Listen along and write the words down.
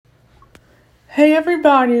Hey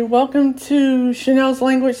everybody, welcome to Chanel's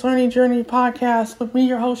Language Learning Journey podcast with me,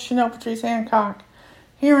 your host, Chanel Patrice Hancock,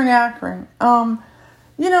 here in Akron.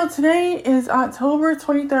 Today is October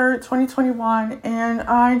 23rd, 2021, and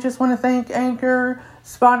I just want to thank Anchor,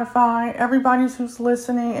 Spotify, everybody who's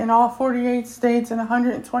listening in all 48 states and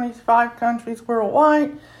 125 countries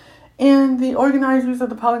worldwide, and the organizers of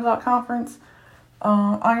the Polyglot Conference,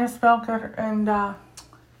 Anya Spelker and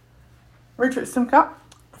Richard Simcock,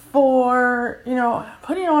 for,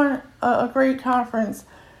 putting on a great conference.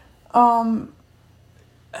 I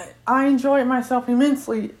enjoyed myself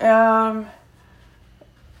immensely. There's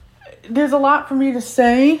a lot for me to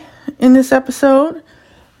say in this episode,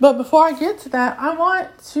 but before I get to that, I want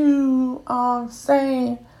to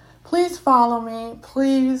say, please follow me,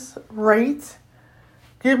 please rate,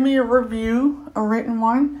 give me a review, a written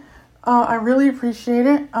one. I really appreciate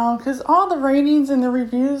it, because all the ratings and the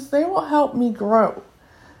reviews, they will help me grow.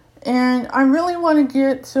 And I really want to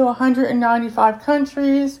get to 195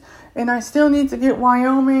 countries, and I still need to get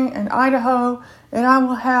Wyoming and Idaho, and I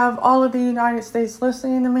will have all of the United States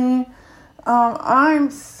listening to me.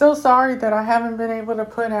 I'm so sorry that I haven't been able to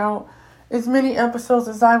put out as many episodes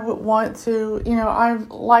as I would want to.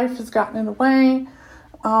 Life has gotten in the way.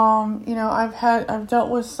 I've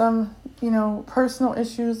dealt with some, personal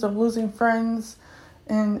issues of losing friends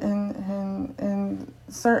and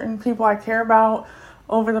certain people I care about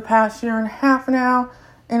over the past year and a half now,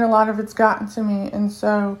 and a lot of it's gotten to me, and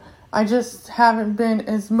so I just haven't been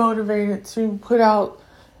as motivated to put out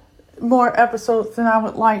more episodes than I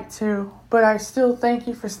would like to. But I still thank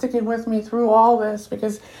you for sticking with me through all this,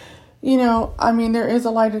 because there is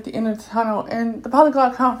a light at the end of the tunnel, and the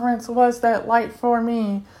Polyglot Conference was that light for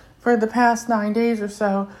me for the past 9 days or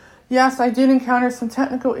so. Yes, I did encounter some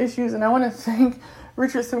technical issues, and I want to thank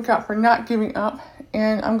Richard Simcock for not giving up,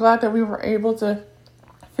 and I'm glad that we were able to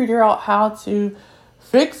figure out how to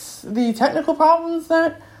fix the technical problems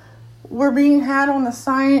that were being had on the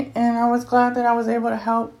site, and I was glad that I was able to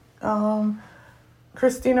help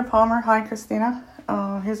Christina Palmer. Hi, Christina.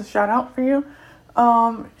 Here's a shout out for you.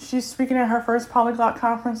 She's speaking at her first Polyglot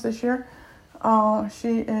Conference this year.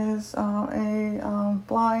 She is a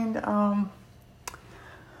blind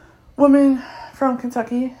woman from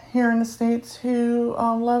Kentucky here in the States who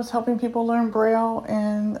loves helping people learn Braille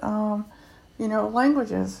and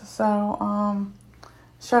languages. So,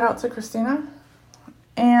 shout out to Christina.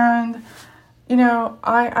 And,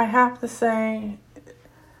 I have to say,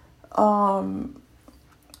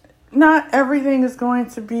 not everything is going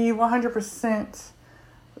to be 100%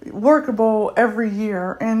 workable every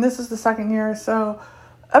year. And this is the second year. So,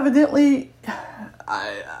 evidently,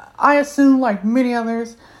 I assume, like many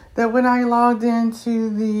others, that when I logged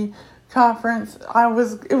into the conference,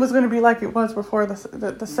 it was going to be like it was before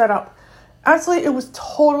the setup. Actually, it was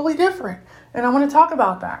totally different, and I want to talk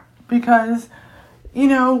about that because,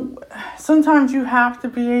 sometimes you have to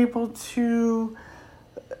be able to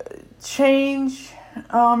change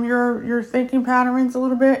your thinking patterns a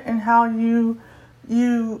little bit and how you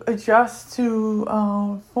adjust to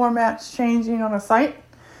formats changing on a site.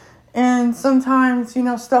 And sometimes,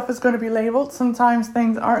 stuff is going to be labeled. Sometimes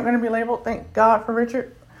things aren't going to be labeled. Thank God for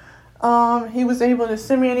Richard. He was able to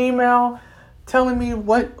send me an email telling me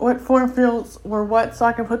what form fields were what, so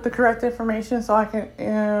I can put the correct information so I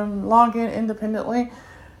can log in independently.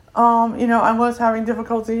 I was having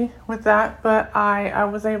difficulty with that, but I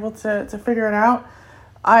was able to figure it out.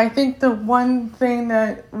 I think the one thing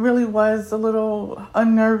that really was a little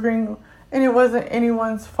unnerving, and it wasn't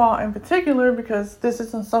anyone's fault in particular, because this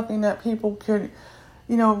isn't something that people could,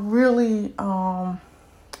 really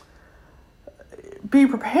be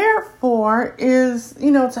prepared for, is,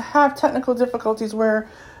 to have technical difficulties where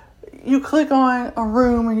you click on a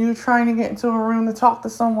room and you're trying to get into a room to talk to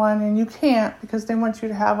someone and you can't because they want you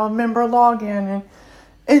to have a member login.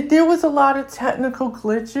 And there was a lot of technical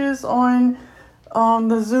glitches on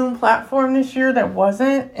the Zoom platform this year that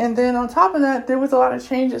wasn't. And then on top of that, there was a lot of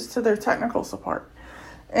changes to their technical support.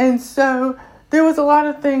 And so there was a lot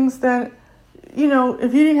of things that, if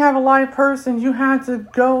you didn't have a live person, you had to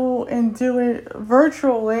go and do it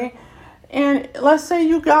virtually. And let's say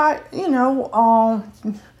you got,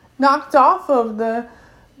 knocked off of the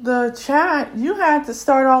chat, you had to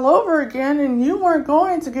start all over again, and you weren't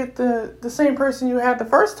going to get the same person you had the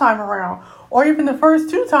first time around, or even the first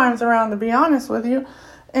 2 times around, to be honest with you.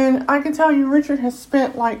 And I can tell you, Richard has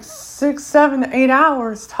spent like 6, 7, 8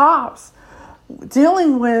 hours tops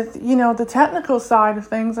dealing with, the technical side of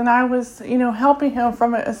things. And I was, helping him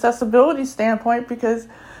from an accessibility standpoint because,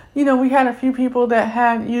 we had a few people that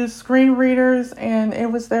had used screen readers and it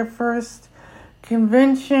was their first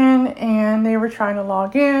convention and they were trying to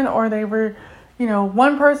log in, or they were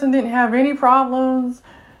one person didn't have any problems,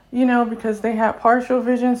 because they had partial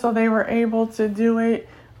vision, so they were able to do it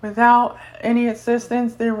without any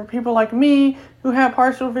assistance. There were people like me who had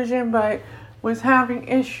partial vision, but was having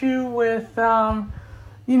issue with,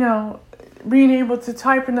 being able to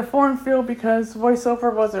type in the form field because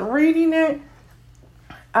VoiceOver wasn't reading it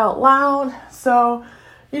out loud. So,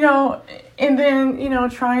 and then,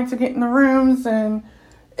 trying to get in the rooms, and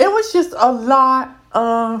it was just a lot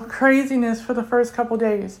of craziness for the first couple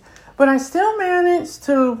days. But I still managed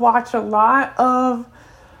to watch a lot of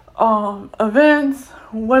events,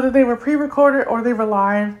 whether they were pre-recorded or they were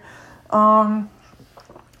live. I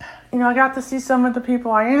got to see some of the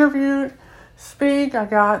people I interviewed speak. I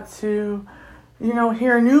got to,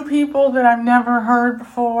 hear new people that I've never heard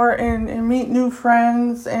before and meet new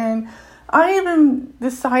friends. And I even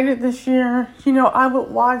decided this year, I would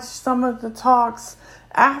watch some of the talks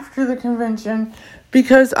after the convention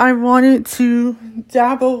because I wanted to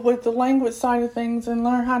dabble with the language side of things and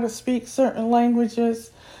learn how to speak certain languages,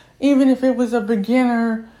 even if it was a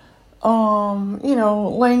beginner,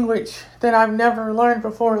 language that I've never learned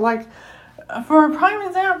before. Like, for a prime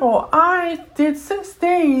example, I did 6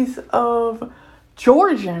 days of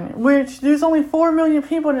Georgian, which there's only 4 million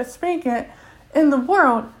people that speak it in the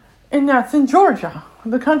world, and that's in Georgia,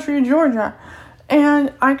 the country of Georgia.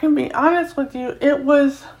 And I can be honest with you, it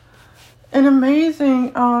was an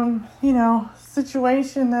amazing,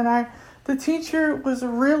 situation that the teacher was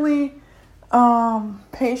really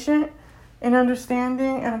patient and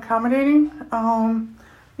understanding and accommodating.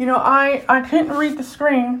 I couldn't read the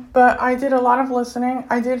screen, but I did a lot of listening.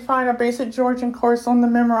 I did find a basic Georgian course on the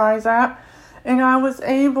Memrise app, and I was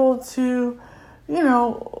able to,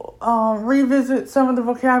 revisit some of the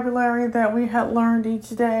vocabulary that we had learned each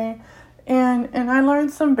day. And I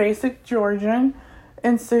learned some basic Georgian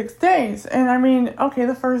in 6 days. And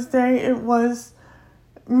the first day it was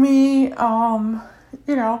me,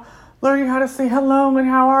 learning how to say hello and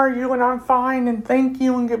how are you and I'm fine and thank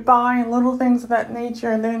you and goodbye and little things of that nature.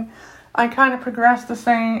 And then I kind of progressed to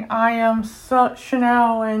saying I am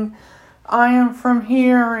Chanel and I am from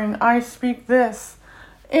here and I speak this.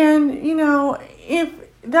 And, if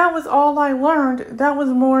that was all I learned, that was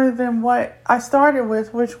more than what I started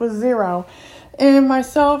with, which was 0. And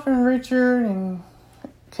myself and Richard and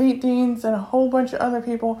Kate Deans and a whole bunch of other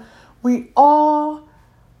people, we all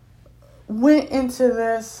went into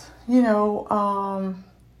this,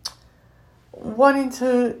 wanting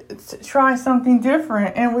to try something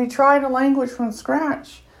different. And we tried a language from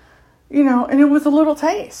scratch, and it was a little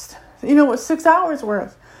taste. It was 6 hours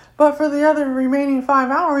worth. But for the other remaining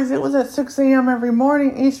 5 hours, it was at 6 a.m. every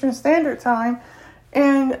morning, Eastern Standard Time.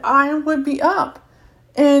 And I would be up.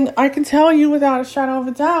 And I can tell you without a shadow of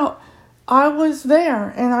a doubt, I was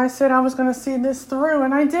there. And I said I was going to see this through.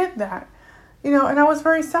 And I did that. And I was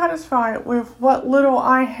very satisfied with what little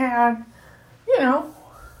I had,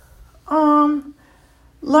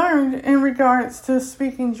 learned in regards to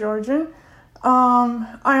speaking Georgian.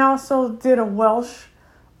 I also did a Welsh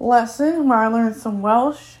lesson where I learned some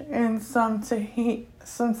Welsh and some Tahitian.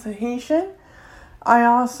 I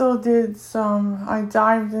also I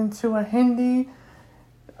dived into a Hindi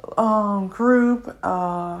group,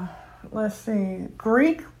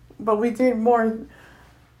 Greek, but we did more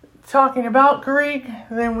talking about Greek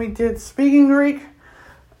than we did speaking Greek.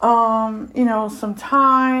 Some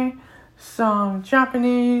Thai, some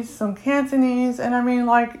Japanese, some Cantonese. And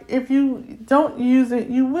if you don't use it,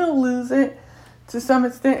 you will lose it to some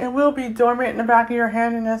extent. It will be dormant in the back of your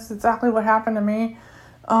head, and that's exactly what happened to me.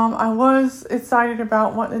 I was excited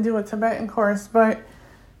about wanting to do a Tibetan course, but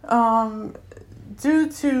due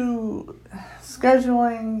to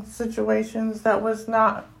scheduling situations that was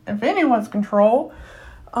not in anyone's control,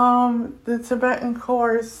 the Tibetan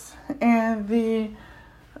course and the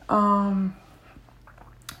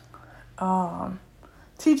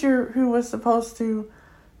teacher who was supposed to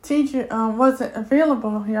teach it wasn't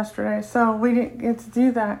available yesterday, so we didn't get to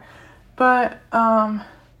do that. But I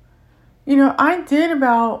did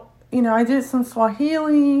I did some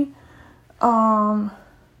Swahili.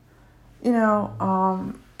 It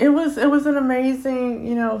was an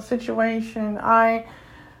amazing situation. I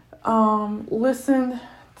listened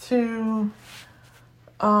to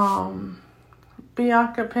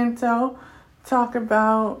Bianca Pinto talk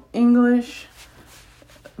about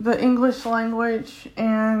the English language,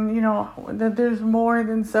 and that there's more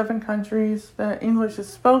than 7 countries that English is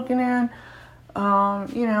spoken in,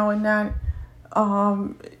 and that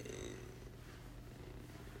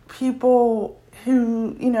people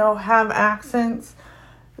who have accents,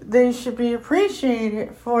 they should be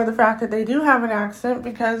appreciated for the fact that they do have an accent,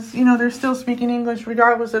 because they're still speaking English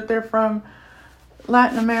regardless if they're from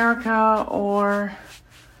Latin America or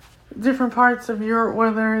different parts of Europe,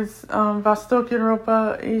 whether it's Vostok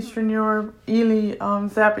Europa, Eastern Europe, Ili,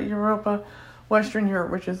 Zapad Europa, Western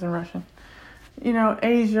Europe, which is in Russian.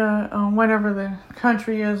 Asia, whatever the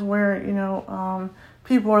country is where,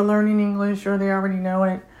 people are learning English or they already know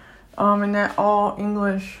it. And that all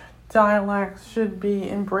English dialects should be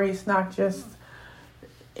embraced, not just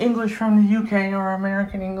English from the UK or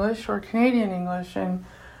American English or Canadian English. And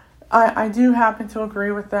I do happen to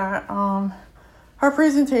agree with that. Her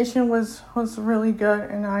presentation was really good,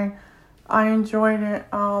 and I enjoyed it.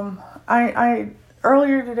 I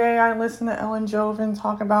earlier today I listened to Ellen Joven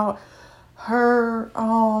talk about her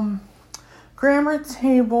grammar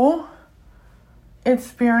table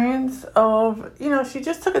experience of, she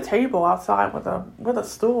just took a table outside with a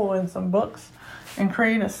stool and some books and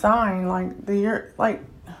created a sign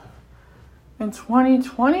in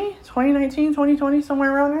 2019, 2020,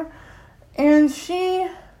 somewhere around there. And she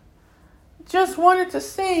just wanted to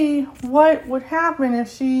see what would happen if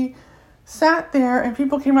she sat there and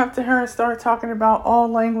people came up to her and started talking about all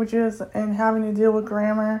languages and having to deal with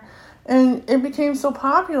grammar. And it became so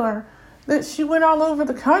popular that she went all over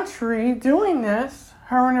the country doing this,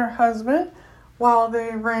 her and her husband, while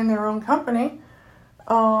they ran their own company,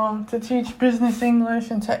 to teach business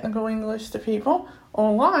English and technical English to people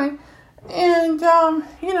online. And,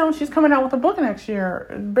 she's coming out with a book next year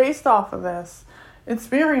based off of this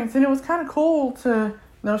experience. And it was kind of cool to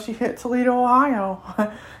know she hit Toledo, Ohio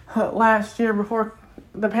last year before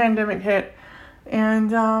the pandemic hit.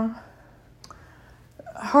 And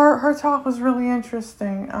her talk was really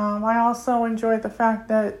interesting. I also enjoyed the fact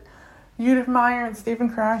that Judith Meyer and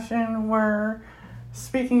Stephen Krashen were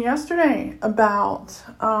speaking yesterday about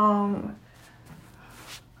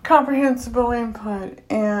comprehensible input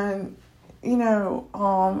and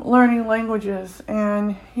learning languages,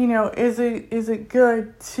 and is it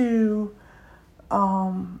good to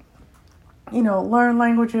learn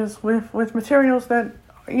languages with materials that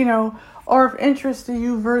are of interest to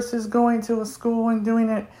you versus going to a school and doing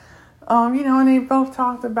it, and they both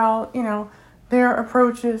talked about their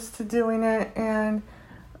approaches to doing it, and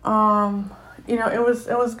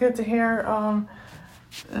it was good to hear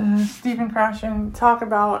Stephen Krashen talk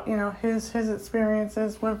about his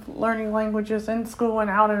experiences with learning languages in school and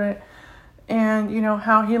out of it, and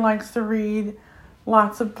how he likes to read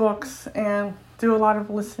lots of books and do a lot of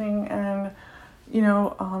listening. And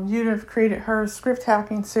Judith created her script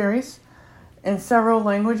hacking series in several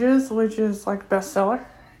languages, which is like bestseller,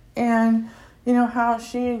 and how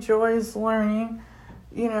she enjoys learning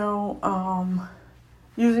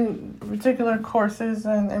using particular courses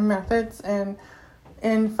and methods and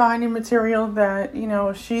finding material that,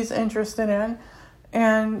 she's interested in,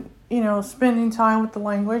 and, spending time with the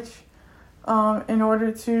language in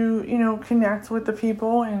order to, connect with the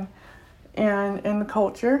people and the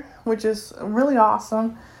culture, which is really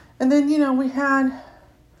awesome. And then, we had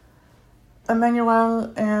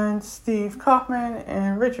Emmanuel and Steve Kaufman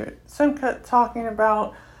and Richard Simcutt talking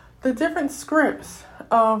about the different scripts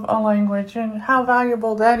of a language and how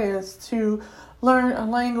valuable that is to learn a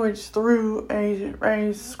language through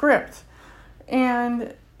a script.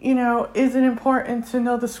 And, is it important to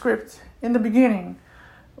know the script in the beginning?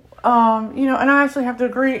 And I actually have to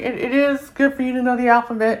agree, it is good for you to know the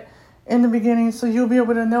alphabet in the beginning, so you'll be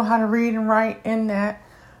able to know how to read and write in that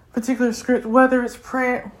particular script, whether it's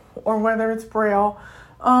print or whether it's Braille,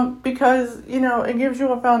 because, it gives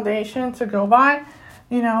you a foundation to go by,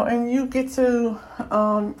 and you get to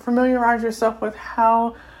familiarize yourself with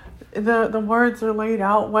how the words are laid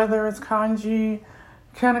out, whether it's kanji,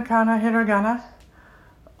 katakana, hiragana,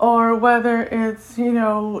 or whether it's,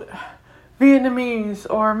 Vietnamese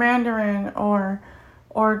or Mandarin or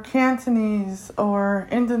Cantonese or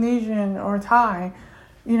Indonesian or Thai.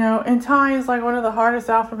 And Thai is like one of the hardest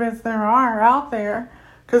alphabets there are out there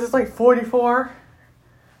because it's like 44,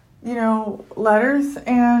 letters.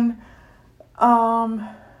 And,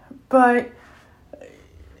 but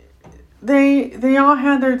they all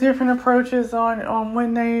had their different approaches on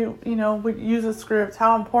when they, would use a script,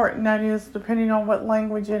 how important that is depending on what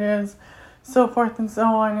language it is, so forth and so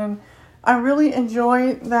on. And I really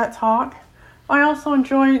enjoyed that talk. I also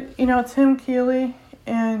enjoyed, Tim Keeley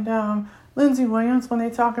and Lindsay Williams when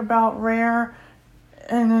they talk about rare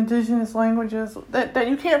and indigenous languages that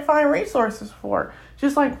you can't find resources for,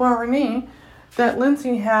 just like Guarani that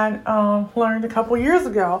Lindsay had learned a couple years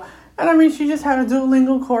ago. And I mean, she just had a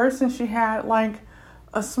Duolingo course, and she had like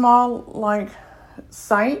a small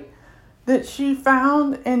site that she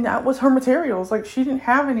found, and that was her materials. Like, she didn't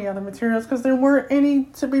have any other materials because there weren't any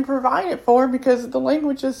to be provided for because the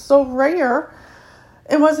language is so rare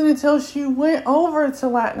it wasn't until she went over to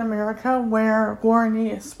Latin America where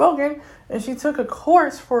Guarani is spoken, and she took a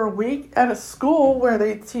course for a week at a school where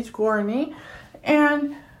they teach Guarani,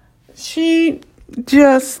 and she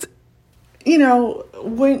just,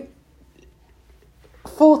 went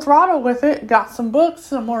full throttle with it, got some books,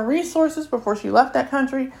 some more resources before she left that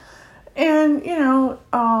country, and,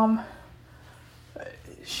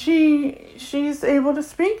 she's able to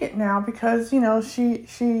speak it now because,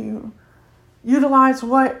 she utilized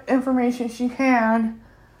what information she had,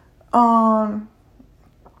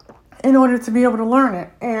 in order to be able to learn it.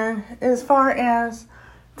 And as far as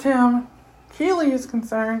Tim Keeley is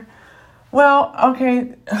concerned, well,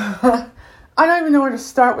 okay, I don't even know where to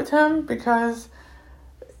start with him because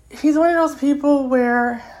he's one of those people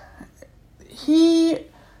where he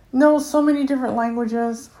knows so many different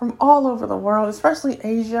languages from all over the world, especially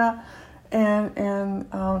Asia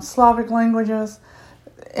and Slavic languages,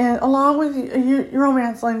 and along with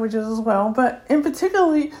Romance languages as well. But in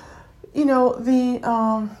particularly,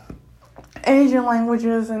 the Asian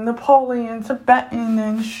languages and Nepali and Tibetan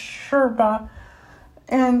and Sherpa.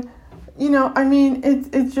 And,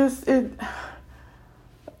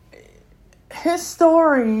 his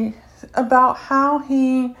story about how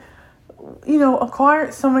he,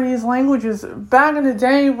 acquired some of these languages back in the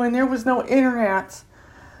day when there was no internet,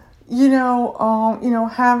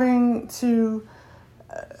 having to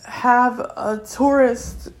have a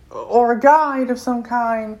tourist or a guide of some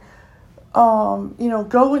kind,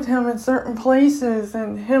 go with him in certain places,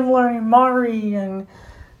 and him learning Mari and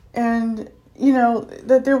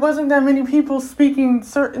that there wasn't that many people speaking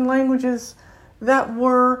certain languages that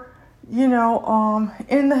were, in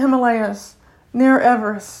the Himalayas near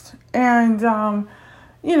Everest, and, that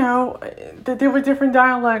there were different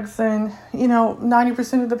dialects, and,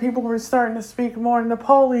 90% of the people were starting to speak more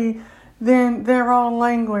Nepali than their own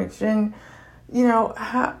language, and,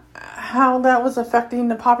 how that was affecting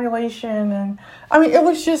the population. And it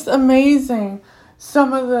was just amazing,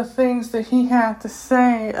 some of the things that he had to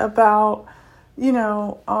say about,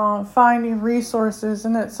 finding resources,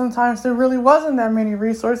 and that sometimes there really wasn't that many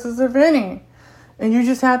resources, if any, and you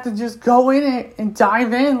just had to just go in it and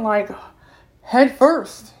dive in like head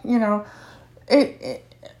first.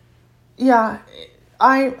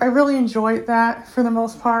 I really enjoyed that for the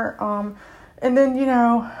most part. And then,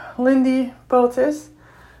 Lindy Botis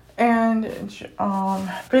and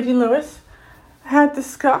Biddy Lewis had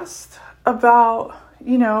discussed about,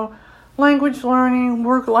 language learning,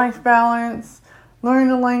 work-life balance, learning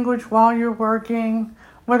the language while you're working,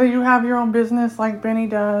 whether you have your own business like Benny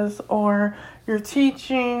does, or you're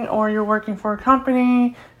teaching, or you're working for a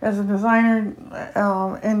company as a designer,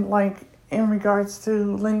 and like in regards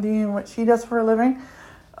to Lindy and what she does for a living,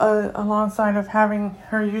 alongside of having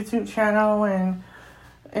her YouTube channel and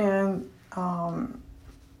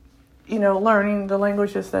learning the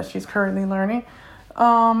languages that she's currently learning.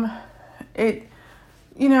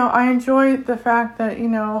 I enjoyed the fact that,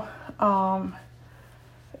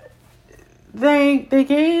 they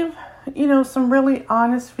gave, some really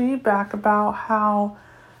honest feedback about how,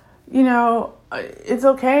 it's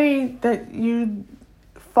okay that you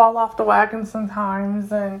fall off the wagon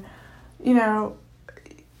sometimes, and,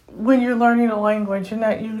 when you're learning a language, and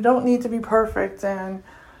that you don't need to be perfect, and,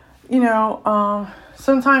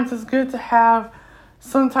 sometimes it's good to have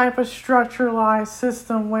some type of structuralized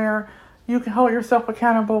system where you can hold yourself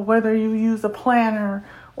accountable, whether you use a planner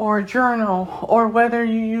or a journal, or whether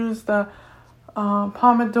you use the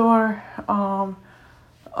Pomodoro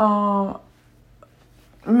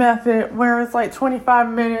method, where it's like 25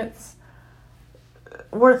 minutes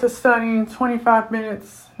worth of studying, 25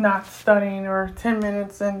 minutes not studying, or 10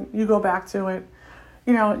 minutes and you go back to it.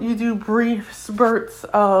 You do brief spurts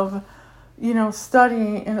of,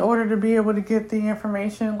 studying in order to be able to get the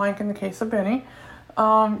information, like in the case of Benny,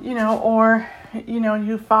 or,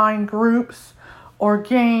 you find groups or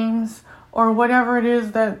games or whatever it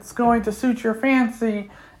is that's going to suit your fancy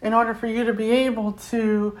in order for you to be able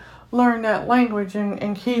to learn that language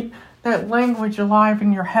and keep that language alive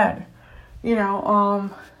in your head.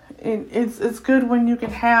 It's good when you can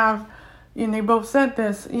have, and they both said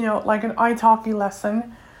this, like an italki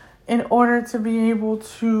lesson, in order to be able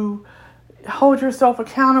to hold yourself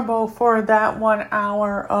accountable for that 1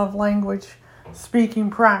 hour of language speaking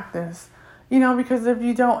practice. Because if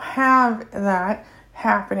you don't have that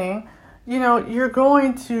happening, you're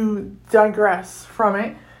going to digress from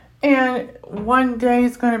it. And one day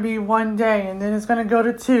is going to be one day, and then it's going to go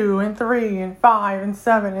to 2 and 3 and 5 and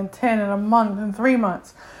 7 and 10 and a month and 3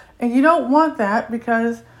 months. And you don't want that,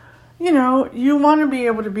 because, you want to be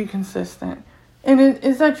able to be consistent. And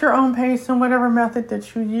it's at your own pace and whatever method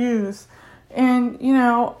that you use And,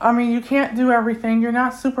 I mean, you can't do everything. You're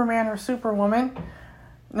not Superman or Superwoman.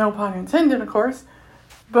 No pun intended, of course.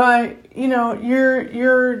 But,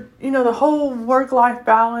 you're the whole work-life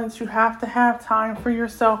balance, you have to have time for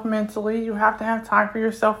yourself mentally. You have to have time for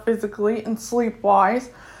yourself physically and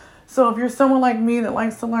sleep-wise. So if you're someone like me that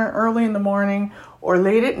likes to learn early in the morning or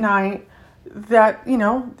late at night,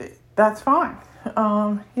 that's fine.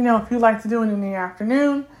 If you like to do it in the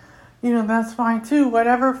afternoon, that's fine too.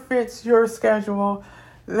 Whatever fits your schedule,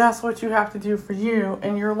 that's what you have to do for you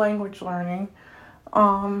and your language learning.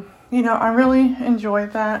 I really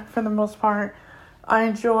enjoyed that for the most part. I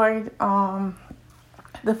enjoyed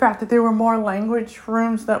the fact that there were more language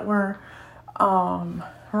rooms that were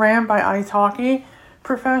ran by italki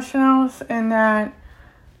professionals, and that,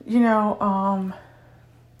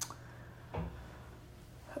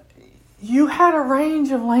 you had a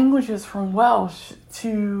range of languages from Welsh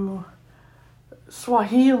to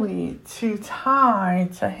Swahili to Thai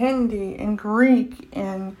to Hindi and Greek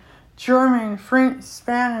and German, French,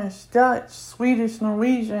 Spanish, Dutch, Swedish,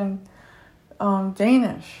 Norwegian,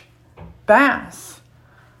 Danish, Basque,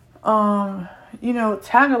 Tagalog.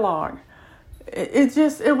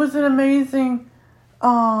 It was an amazing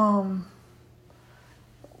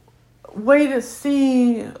way to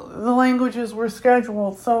see the languages were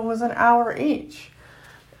scheduled. So it was an hour each.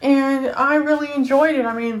 And I really enjoyed it.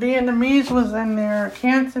 I mean, Vietnamese was in there,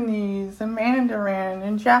 Cantonese and Mandarin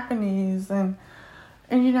and Japanese. And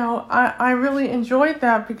I really enjoyed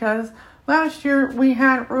that, because last year we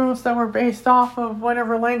had rooms that were based off of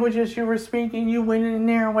whatever languages you were speaking. You went in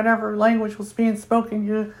there, whatever language was being spoken,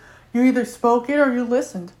 you either spoke it or you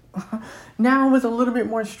listened. Now it was a little bit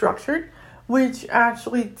more structured, which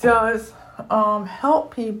actually does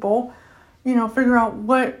help people, figure out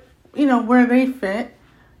what, where they fit,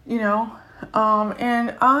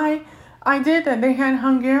 and I did that. They had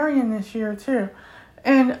Hungarian this year too.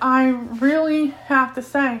 And I really have to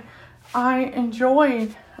say, I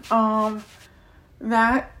enjoyed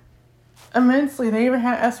that immensely. They even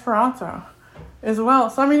had Esperanto as well.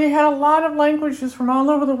 So, I mean, they had a lot of languages from all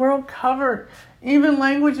over the world covered. Even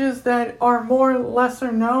languages that are more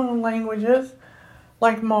lesser known languages,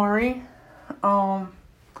 like Mari,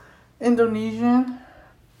 Indonesian,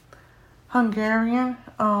 Hungarian,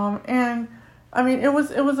 and I mean, it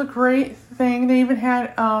was a great thing. They even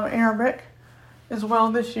had Arabic as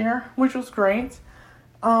well this year, which was great.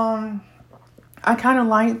 I kind of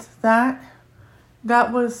liked that.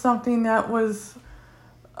 That was something that was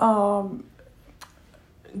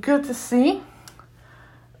good to see.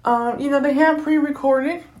 They had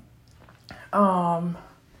pre-recorded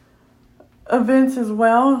events as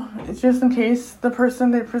well, just in case the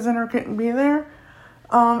presenter couldn't be there.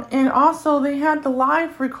 And also they had the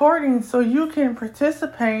live recording, so you can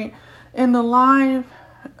participate in the live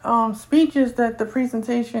speeches that the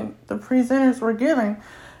presenters were giving.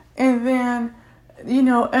 And then,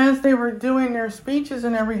 as they were doing their speeches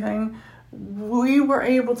and everything, we were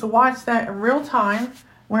able to watch that in real time,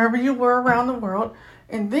 wherever you were around the world.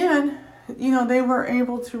 And then, they were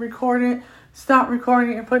able to record it, stop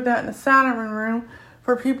recording, and put that in the Saturn room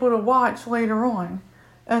for people to watch later on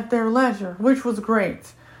at their leisure, which was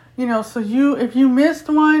great. So if you missed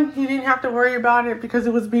one, you didn't have to worry about it because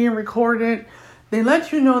it was being recorded. They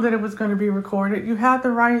let you know that it was going to be recorded. You had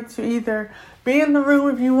the right to either be in the room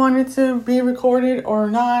if you wanted to be recorded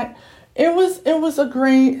or not. It was a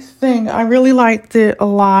great thing. I really liked it a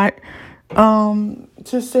lot,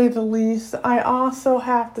 to say the least. I also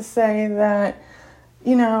have to say that,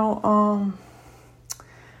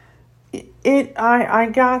 I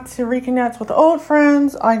got to reconnect with old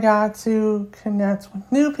friends. I got to connect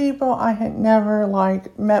with new people I had never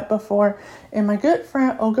met before. And my good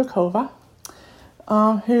friend Olga Kova,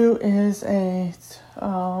 who is a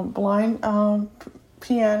blind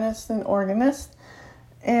pianist and organist.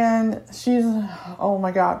 And she's, oh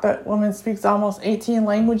my God, that woman speaks almost 18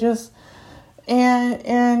 languages.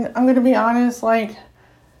 And I'm going to be honest,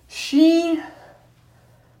 she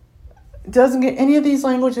doesn't get any of these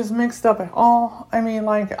languages mixed up at all. I mean,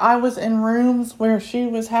 I was in rooms where she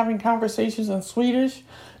was having conversations in Swedish,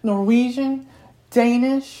 Norwegian,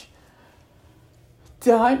 Danish,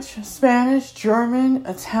 Dutch, Spanish, German,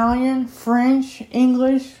 Italian, French,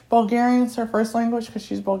 English, Bulgarian's her first language because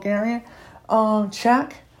she's Bulgarian,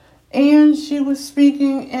 Czech, and she was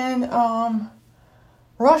speaking in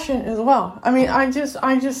Russian as well. I mean, I just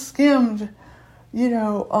skimmed,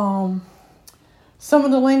 some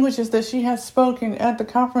of the languages that she has spoken at the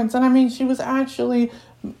conference. And I mean, she was actually,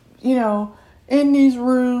 in these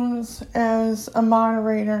rooms as a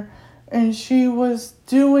moderator, and she was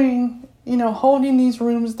doing, holding these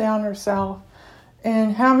rooms down herself.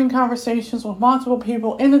 and having conversations with multiple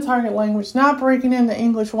people in the target language, not breaking into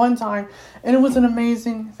English one time. And it was an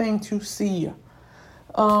amazing thing to see.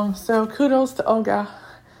 So kudos to Olga.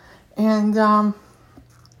 And,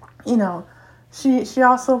 she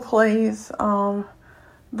also plays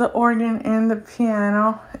the organ and the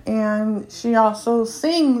piano. And she also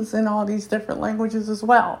sings in all these different languages as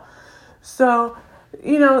well. So,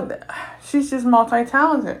 she's just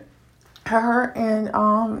multi-talented. Her and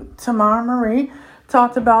Tamara Marie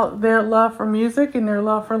talked about their love for music and their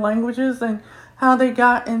love for languages and how they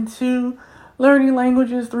got into learning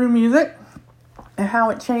languages through music and how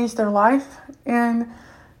it changed their life. And,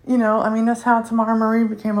 that's how Tamara Marie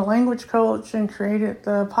became a language coach and created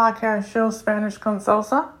the podcast show Spanish con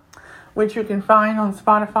Salsa, which you can find on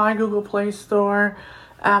Spotify, Google Play Store,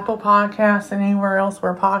 Apple Podcasts, and anywhere else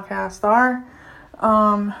where podcasts are.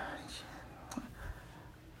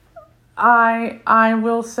 I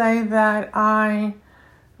will say that I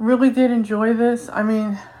really did enjoy this. I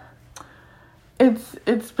mean,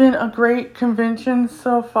 it's been a great convention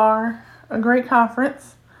so far, a great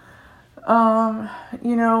conference.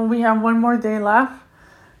 We have one more day left,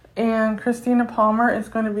 and Christina Palmer is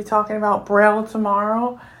going to be talking about Braille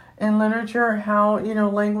tomorrow in literature and how,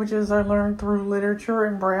 languages are learned through literature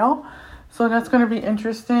and Braille. So that's going to be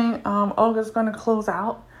interesting. Olga's going to close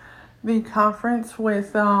out the conference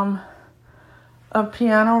with a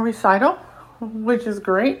piano recital, which is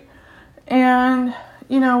great. And,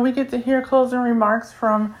 we get to hear closing remarks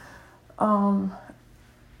from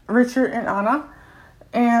Richard and Anya.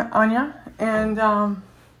 And,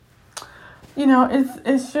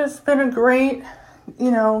 it's just been a great,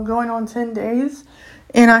 going on 10 days.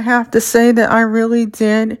 And I have to say that I really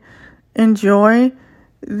did enjoy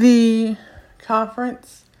the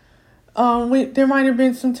conference. There might have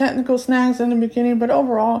been some technical snags in the beginning, but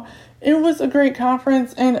overall, it was a great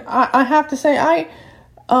conference. And I have to say, I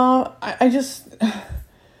just,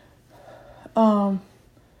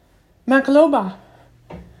 Makaloba,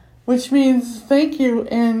 which means thank you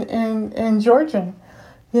in Georgian,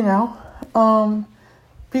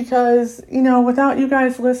 because, without you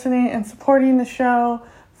guys listening and supporting the show,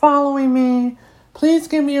 following me, please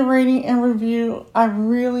give me a rating and review. I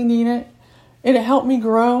really need it. It'll help me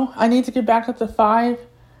grow. I need to get back up to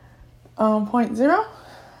 5.0.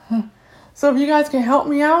 So if you guys can help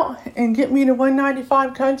me out and get me to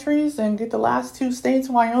 195 countries and get the last 2 states,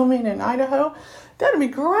 Wyoming and Idaho, that'd be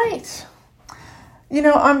great.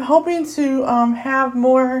 I'm hoping to have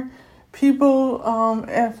more people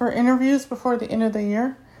for interviews before the end of the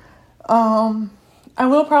year. I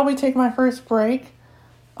will probably take my first break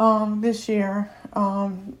this year,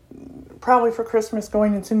 probably for Christmas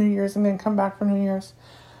going into New Year's, and then come back for New Year's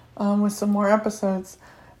with some more episodes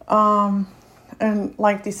and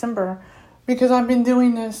like December, because I've been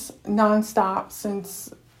doing this nonstop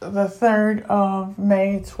since the 3rd of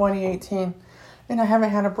May 2018, and I haven't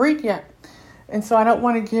had a break yet. And so I don't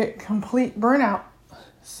want to get complete burnout.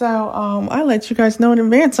 So I let you guys know in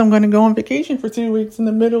advance I'm going to go on vacation for 2 weeks in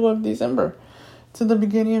the middle of December to the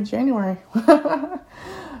beginning of January.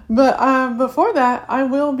 But before that, I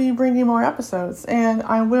will be bringing more episodes. And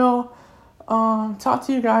I will talk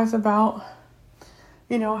to you guys about,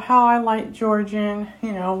 how I like Georgian,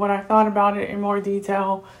 what I thought about it in more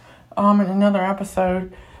detail in another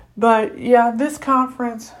episode. But yeah, this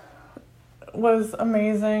conference was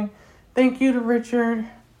amazing. Thank you to Richard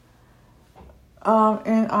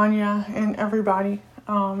and Anya and everybody.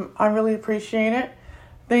 I really appreciate it.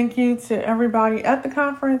 Thank you to everybody at the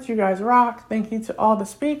conference. You guys rock. Thank you to all the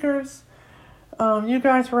speakers. You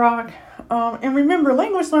guys rock. And remember,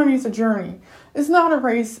 language learning is a journey. It's not a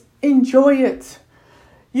race. Enjoy it.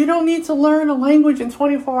 You don't need to learn a language in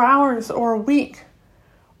 24 hours or a week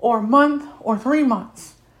or a month or 3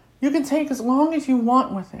 months. You can take as long as you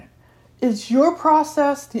want with it. It's your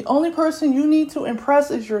process. The only person you need to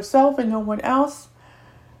impress is yourself and no one else.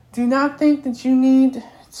 Do not think that you need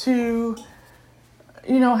to,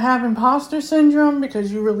 have imposter syndrome,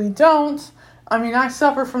 because you really don't. I mean, I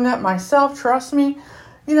suffer from that myself, trust me.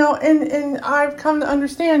 And I've come to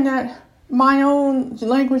understand that my own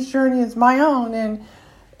language journey is my own. And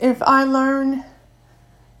if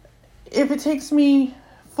it takes me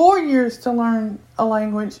 4 years to learn a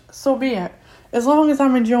language, so be it. As long as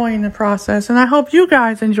I'm enjoying the process. And I hope you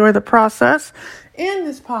guys enjoy the process in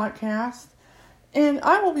this podcast. And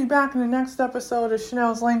I will be back in the next episode of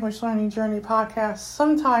Chanel's Language Learning Journey podcast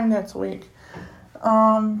sometime next week.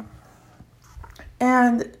 I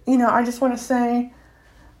just want to say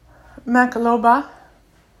Makaloba,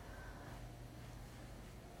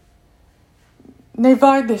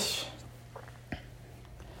 Nevardish,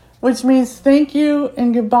 which means thank you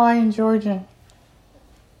and goodbye in Georgian.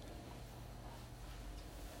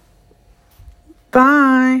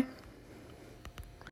 Bye.